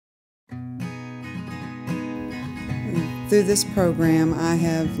Through this program, I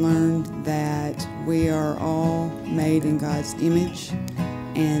have learned that we are all made in God's image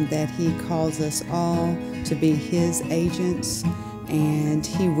and that He calls us all to be His agents, and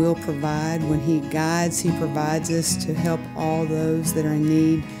He will provide. When He guides, He provides us to help all those that are in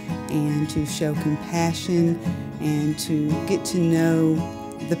need and to show compassion and to get to know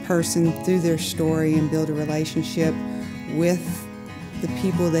the person through their story and build a relationship with the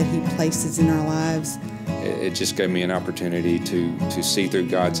people that He places in our lives. It just gave me an opportunity to see through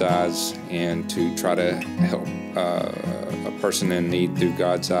God's eyes and to try to help a person in need through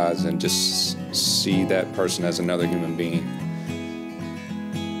God's eyes and just see that person as another human being.